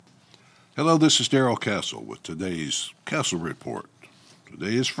Hello, this is Darrell Castle with today's Castle Report.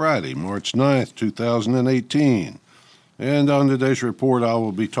 Today is Friday, March 9th, 2018, and on today's report I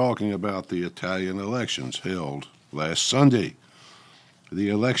will be talking about the Italian elections held last Sunday. The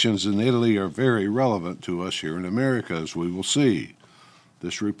elections in Italy are very relevant to us here in America, as we will see.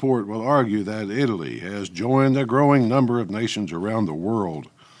 This report will argue that Italy has joined a growing number of nations around the world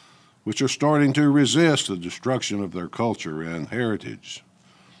which are starting to resist the destruction of their culture and heritage.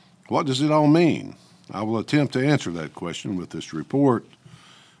 What does it all mean? I will attempt to answer that question with this report,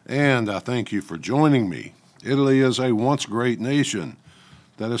 and I thank you for joining me. Italy is a once great nation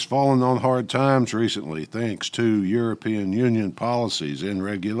that has fallen on hard times recently thanks to European Union policies and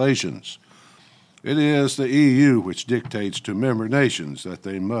regulations. It is the EU which dictates to member nations that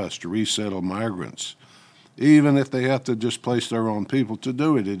they must resettle migrants. Even if they have to displace their own people to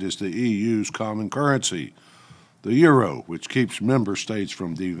do it, it is the EU's common currency, the euro, which keeps member states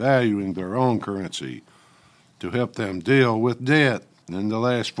from devaluing their own currency to help them deal with debt. In the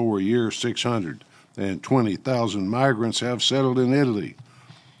last 4 years, 620,000 migrants have settled in Italy.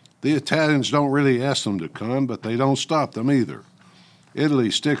 The Italians don't really ask them to come, but they don't stop them either.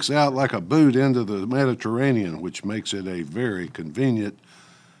 Italy sticks out like a boot into the Mediterranean, which makes it a very convenient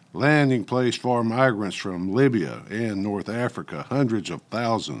landing place for migrants from Libya and North Africa. Hundreds of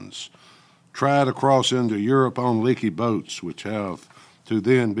thousands try to cross into Europe on leaky boats, which have to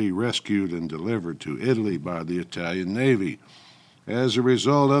then be rescued and delivered to Italy by the Italian Navy. As a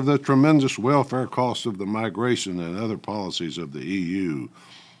result of the tremendous welfare costs of the migration and other policies of the EU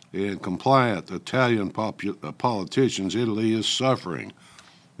and compliant Italian politicians, Italy is suffering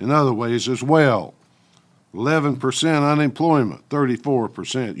in other ways as well. 11% unemployment,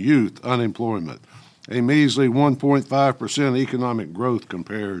 34% youth unemployment, a measly 1.5% economic growth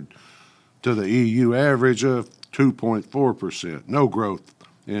compared to the EU average of 2.4%. No growth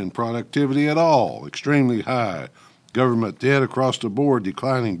in productivity at all, extremely high. Government debt across the board,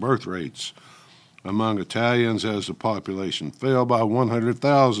 declining birth rates among Italians as the population fell by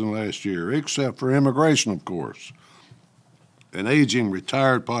 100,000 last year, except for immigration, of course. An aging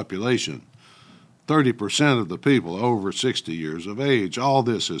retired population, 30% of the people over 60 years of age. All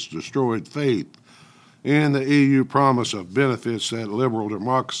this has destroyed faith in the EU promise of benefits that liberal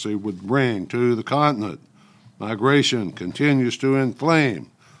democracy would bring to the continent. Migration continues to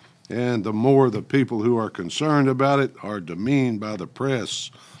inflame, and the more the people who are concerned about it are demeaned by the press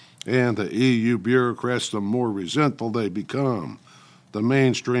and the EU bureaucrats, the more resentful they become. The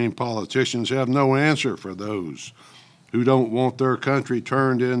mainstream politicians have no answer for those who don't want their country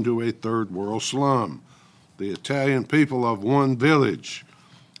turned into a third world slum. The Italian people of one village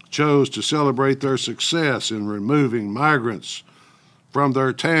chose to celebrate their success in removing migrants from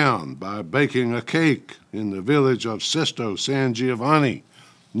their town by baking a cake in the village of Sesto San Giovanni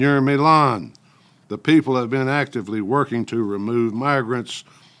near Milan. The people have been actively working to remove migrants,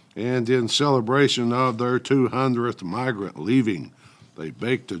 and in celebration of their 200th migrant leaving, they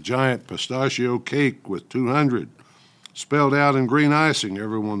baked a giant pistachio cake with 200 spelled out in green icing.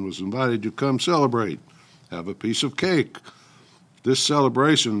 Everyone was invited to come celebrate, have a piece of cake. This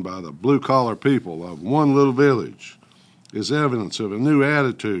celebration by the blue-collar people of one little village is evidence of a new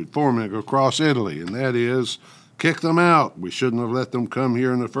attitude forming across Italy, and that is, kick them out. We shouldn't have let them come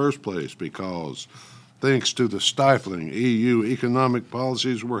here in the first place because, thanks to the stifling EU economic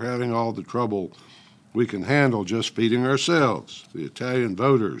policies, we're having all the trouble we can handle just feeding ourselves. The Italian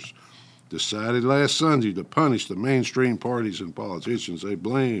voters decided last Sunday to punish the mainstream parties and politicians they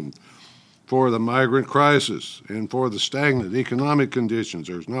blamed for the migrant crisis and for the stagnant economic conditions.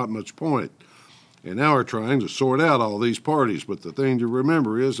 There's not much point. And now we're trying to sort out all these parties. But the thing to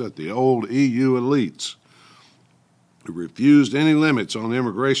remember is that the old EU elites who refused any limits on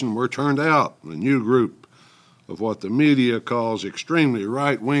immigration were turned out. A new group of what the media calls extremely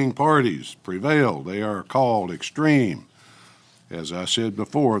right-wing parties prevailed. They are called extreme. As I said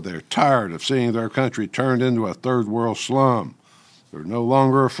before, they're tired of seeing their country turned into a third world slum. They're no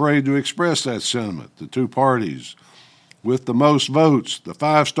longer afraid to express that sentiment. The two parties with the most votes, the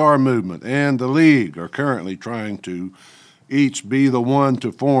Five Star Movement and the League, are currently trying to each be the one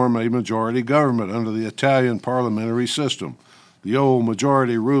to form a majority government under the Italian parliamentary system. The old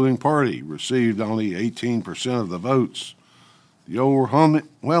majority ruling party received only 18% of the votes. The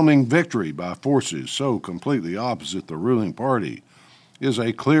overwhelming victory by forces so completely opposite the ruling party is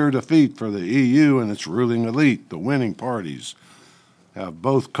a clear defeat for the EU and its ruling elite. The winning parties have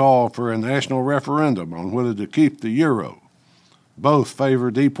both called for a national referendum on whether to keep the euro. Both favor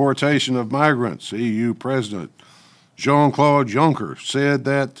deportation of migrants. EU President Jean-Claude Juncker said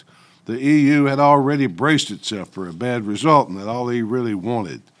that the EU had already braced itself for a bad result and that all he really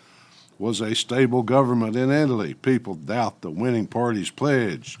wanted was a stable government in Italy. People doubt the winning party's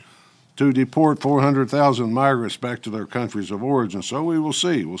pledge to deport 400,000 migrants back to their countries of origin. So we will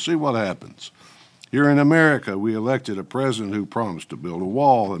see. We'll see what happens. Here in America, we elected a president who promised to build a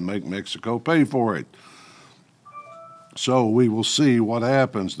wall and make Mexico pay for it. So we will see what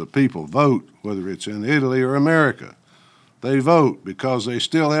happens. The people vote, whether it's in Italy or America. They vote because they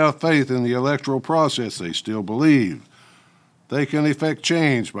still have faith in the electoral process. They still believe they can effect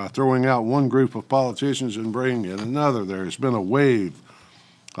change by throwing out one group of politicians and bringing in another. There has been a wave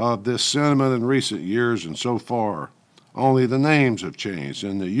of this sentiment in recent years, and so far, only the names have changed.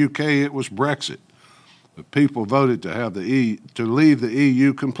 In the UK, it was Brexit. The people voted to leave the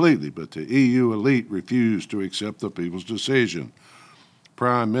EU completely, but the EU elite refused to accept the people's decision.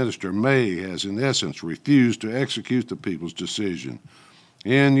 Prime Minister May has, in essence, refused to execute the people's decision.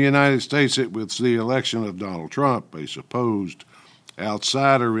 In the United States, it was the election of Donald Trump, a supposed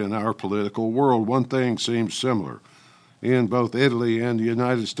outsider in our political world. One thing seems similar in both Italy and the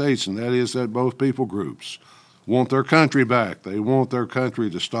United States, and that is that both people groups want their country back. They want their country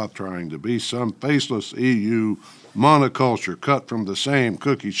to stop trying to be some faceless EU monoculture cut from the same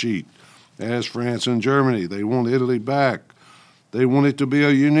cookie sheet as France and Germany. They want Italy back. They want it to be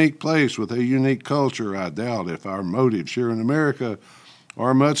a unique place with a unique culture. I doubt if our motives here in America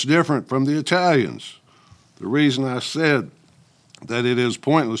are much different from the Italians. The reason I said that it is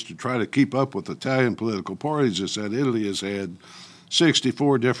pointless to try to keep up with Italian political parties is that Italy has had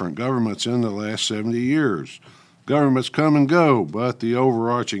 64 different governments in the last 70 years. Governments come and go, but the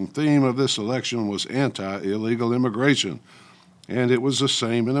overarching theme of this election was anti-illegal immigration. And it was the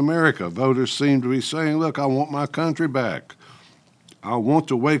same in America. Voters seem to be saying, look, I want my country back. I want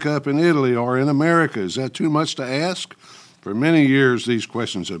to wake up in Italy or in America. Is that too much to ask? For many years, these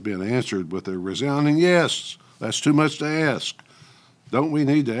questions have been answered with a resounding yes. That's too much to ask. Don't we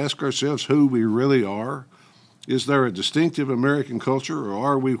need to ask ourselves who we really are? Is there a distinctive American culture, or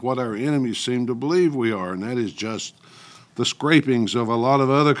are we what our enemies seem to believe we are? And that is just the scrapings of a lot of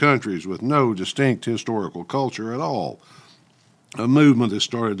other countries with no distinct historical culture at all. A movement has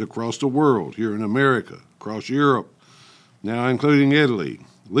started across the world, here in America, across Europe, now including Italy.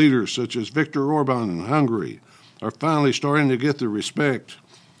 Leaders such as Viktor Orban in Hungary are finally starting to get the respect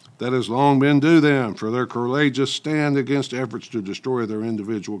that has long been due them for their courageous stand against efforts to destroy their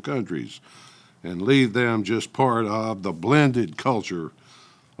individual countries and leave them just part of the blended culture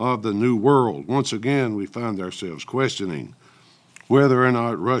of the New World. Once again, we find ourselves questioning whether or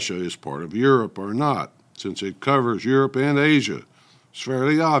not Russia is part of Europe or not. Since it covers Europe and Asia, it's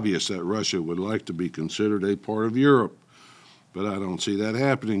fairly obvious that Russia would like to be considered a part of Europe, but I don't see that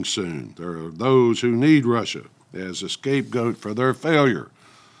happening soon. There are those who need Russia as a scapegoat for their failure.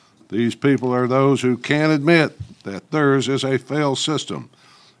 These people are those who can't admit that theirs is a failed system.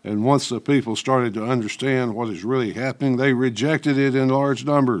 And once the people started to understand what is really happening, they rejected it in large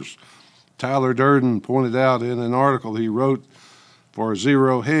numbers. Tyler Durden pointed out in an article he wrote for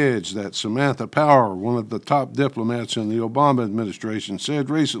Zero Hedge that Samantha Power, one of the top diplomats in the Obama administration, said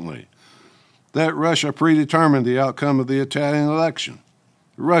recently that Russia predetermined the outcome of the Italian election.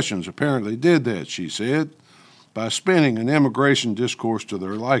 The Russians apparently did that, she said, by spinning an immigration discourse to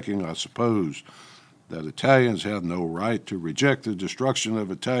their liking. I suppose that Italians have no right to reject the destruction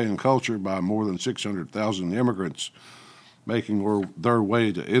of Italian culture by more than 600,000 immigrants making their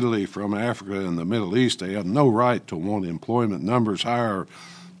way to Italy from Africa and the Middle East. They have no right to want employment numbers higher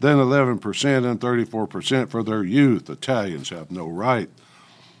than 11% and 34% for their youth. Italians have no right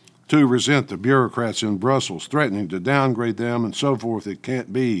to resent the bureaucrats in Brussels threatening to downgrade them and so forth. It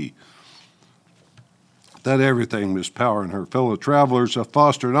can't be that everything Miss Power and her fellow travelers have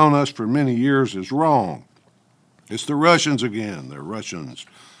fostered on us for many years is wrong. It's the Russians again. The Russians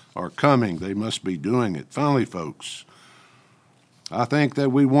are coming. They must be doing it. Finally, folks, I think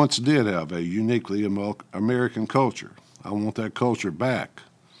that we once did have a uniquely American culture. I want that culture back.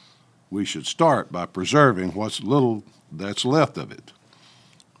 We should start by preserving what's little that's left of it.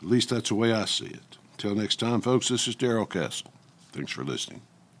 At least that's the way I see it. Until next time, folks, this is Darrell Castle. Thanks for listening.